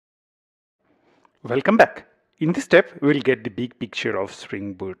Welcome back. In this step, we'll get the big picture of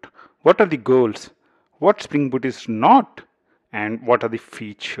Spring Boot. What are the goals? What Spring Boot is not? And what are the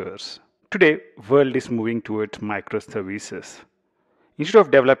features? Today, world is moving towards microservices. Instead of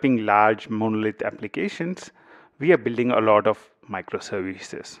developing large monolith applications, we are building a lot of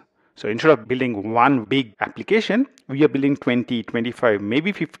microservices. So instead of building one big application, we are building 20, 25,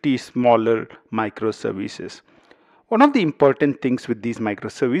 maybe 50 smaller microservices. One of the important things with these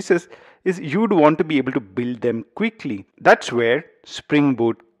microservices is you'd want to be able to build them quickly. That's where Spring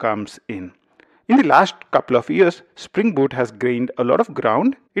Boot comes in. In the last couple of years, Spring Boot has gained a lot of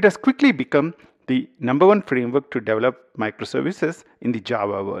ground. It has quickly become the number one framework to develop microservices in the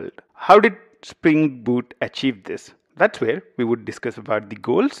Java world. How did Spring Boot achieve this? That's where we would discuss about the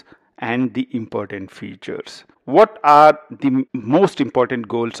goals and the important features. What are the most important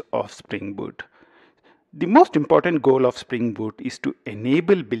goals of Spring Boot? The most important goal of Spring Boot is to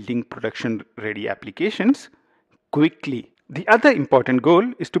enable building production-ready applications quickly. The other important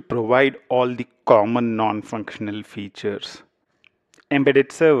goal is to provide all the common non-functional features.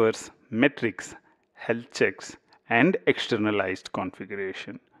 Embedded servers, metrics, health checks, and externalized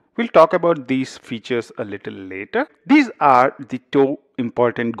configuration. We'll talk about these features a little later. These are the two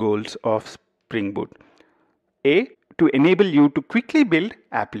important goals of Spring Boot. A, to enable you to quickly build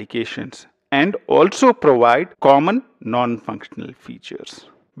applications and also provide common non-functional features.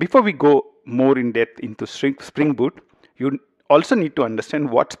 Before we go more in depth into Spring Boot, you also need to understand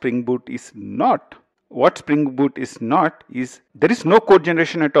what Spring Boot is not. What Spring Boot is not is there is no code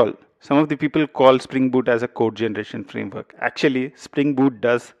generation at all. Some of the people call Spring Boot as a code generation framework. Actually, Spring Boot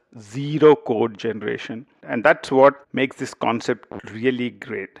does zero code generation, and that's what makes this concept really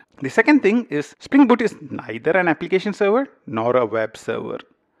great. The second thing is Spring Boot is neither an application server nor a web server.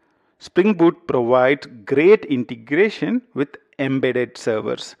 Spring Boot provides great integration with embedded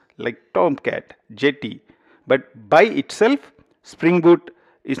servers like Tomcat, Jetty, but by itself, Spring Boot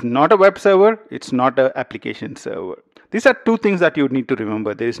is not a web server, it's not an application server. These are two things that you need to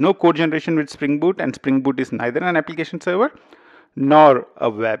remember. There is no code generation with Spring Boot, and Spring Boot is neither an application server nor a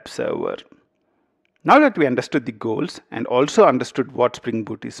web server. Now that we understood the goals and also understood what Spring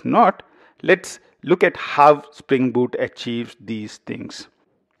Boot is not, let's look at how Spring Boot achieves these things.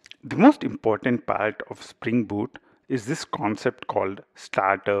 The most important part of Spring Boot is this concept called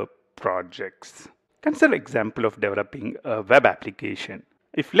starter projects. Consider an example of developing a web application.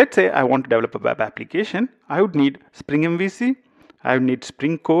 If let's say I want to develop a web application, I would need Spring MVC, I would need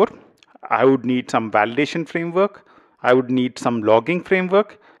Spring Core, I would need some validation framework, I would need some logging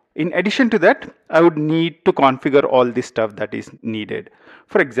framework. In addition to that, I would need to configure all this stuff that is needed.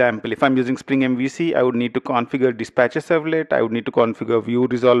 For example, if I'm using Spring MVC, I would need to configure dispatcher servlet, I would need to configure view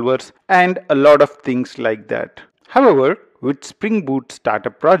resolvers, and a lot of things like that. However, with Spring Boot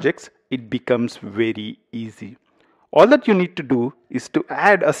startup projects, it becomes very easy. All that you need to do is to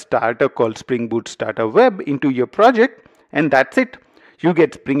add a starter called Spring Boot Starter Web into your project, and that's it. You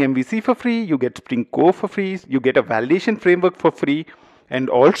get Spring MVC for free, you get Spring Core for free, you get a validation framework for free, and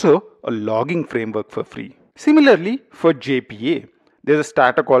also a logging framework for free. Similarly, for JPA, there's a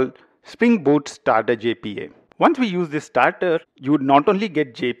starter called Spring Boot Starter JPA. Once we use this starter, you would not only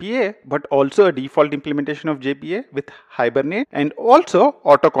get JPA, but also a default implementation of JPA with Hibernate and also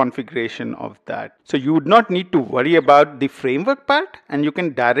auto configuration of that. So you would not need to worry about the framework part, and you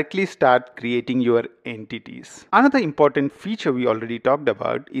can directly start creating your entities. Another important feature we already talked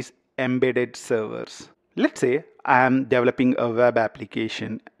about is embedded servers. Let's say I am developing a web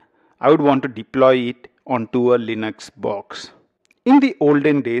application. I would want to deploy it onto a Linux box. In the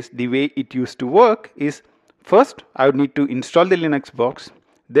olden days, the way it used to work is first I would need to install the Linux box,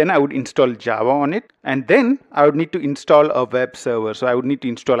 then I would install Java on it, and then I would need to install a web server. So I would need to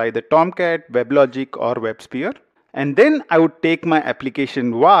install either Tomcat, WebLogic, or WebSphere, and then I would take my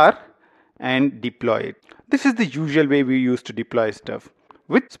application var and deploy it. This is the usual way we used to deploy stuff.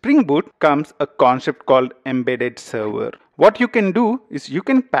 With Spring Boot comes a concept called embedded server. What you can do is you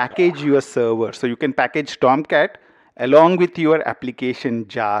can package your server. So you can package Tomcat along with your application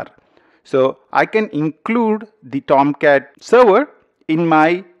jar. So I can include the Tomcat server in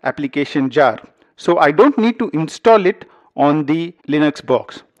my application jar. So I don't need to install it on the Linux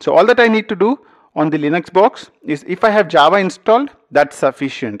box. So all that I need to do on the Linux box is if I have Java installed, that's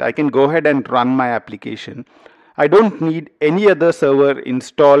sufficient. I can go ahead and run my application. I don't need any other server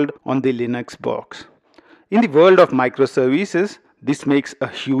installed on the Linux box. In the world of microservices, this makes a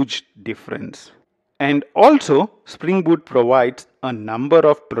huge difference. And also, Spring Boot provides a number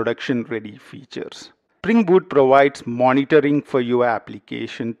of production-ready features. Spring Boot provides monitoring for your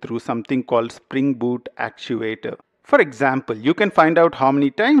application through something called Spring Boot Actuator. For example, you can find out how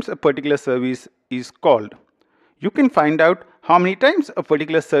many times a particular service is called. You can find out how many times a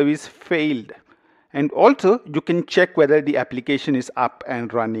particular service failed. And also you can check whether the application is up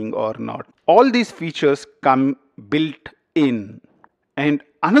and running or not. All these features come built in. And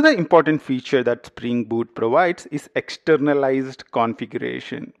another important feature that Spring Boot provides is externalized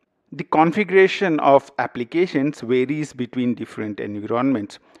configuration. The configuration of applications varies between different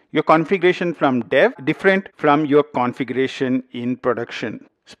environments. Your configuration from dev different from your configuration in production.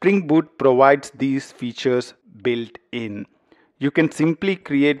 Spring Boot provides these features built in. You can simply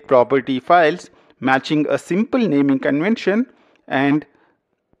create property files matching a simple naming convention, and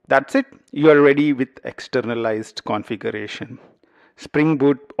that's it. You are ready with externalized configuration. Spring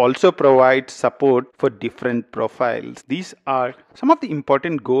Boot also provides support for different profiles. These are some of the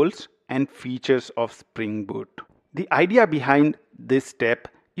important goals and features of Spring Boot. The idea behind this step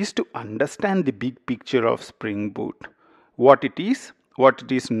is to understand the big picture of Spring Boot. What it is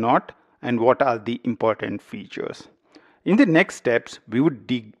not, and what are the important features. In the next steps, we would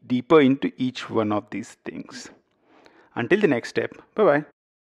dig deeper into each one of these things. Until the next step, bye-bye.